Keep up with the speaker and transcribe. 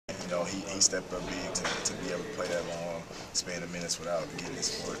he stepped up big to be able to play that long span of minutes without getting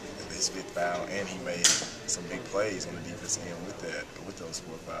his fifth foul, and he made some big plays on the defensive end with those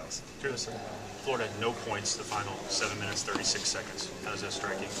 4 fouls. Julius, Florida had no points the final 7 minutes, 36 seconds. How does that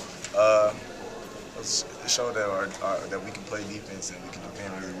strike you? It showed that we can play defense and we can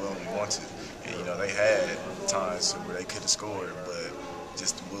defend really well when we want to. And they had times where they could have scored, but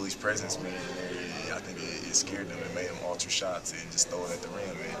just Willie's presence made it. I think it scared them and made them alter shots and just throw it at the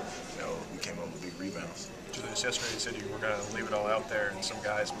rim. And we came up with big rebounds. Julius, yesterday you said you were going to leave it all out there, and some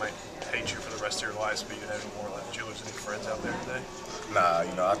guys might hate you for the rest of your lives, but you had more like Julius. Any friends out there today? Nah,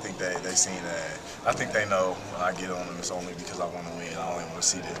 I think they seen that. I think they know when I get on them, it's only because I want to win. I only want to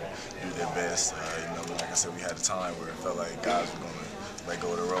see them do their best. Like I said, we had a time where it felt like guys were going to let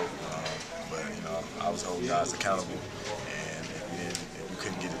go of the rope, but I was holding guys accountable, and if you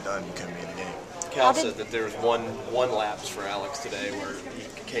couldn't get it done, you couldn't be in the game. Cal said that there was one lapse for Alex today where he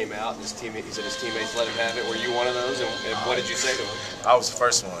came out and he said his teammates let him have it. Were you one of those? And what did you say to him? I was the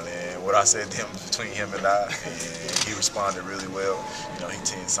first one, and what I said to him was between him and I, and he responded really well. He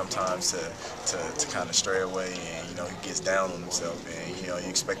tends sometimes to kind of stray away, and he gets down on himself, and you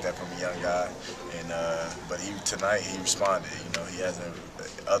expect that from a young guy. And but tonight he responded. He hasn't.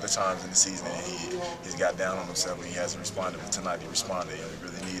 Other times in the season he's got down on himself and he hasn't responded. But tonight he responded. He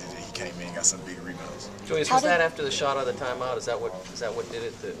really needed it. He came in, got some big rebounds. Julius, was that after the shot on the timeout? Is that what did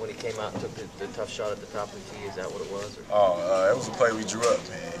it? When he came out and took the tough shot at the top of the tee? Is that what it was? It was a play we drew up,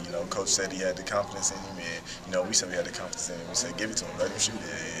 and Coach said he had the confidence in him, and we said we had the confidence in him. We said give it to him, let him shoot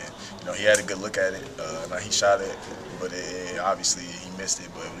it. And he had a good look at it. Now he shot it, but obviously he missed it.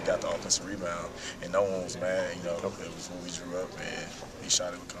 But we got the offensive rebound, and no one was mad. It was what we drew up, and he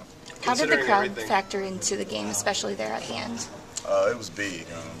shot it with confidence. How did the crowd factor into the game, especially there at the end? It was big.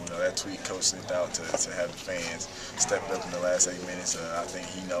 That tweet Coach sent out to have the fans stepped up in the last 8 minutes. I think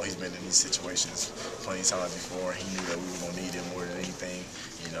he's been in these situations plenty of times before. He knew that we were going to need him more than anything.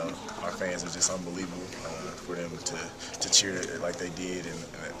 Our fans are just unbelievable. For them to cheer like they did, and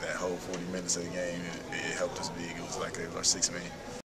that whole 40 minutes of the game, it helped us big. It was like our 6th man.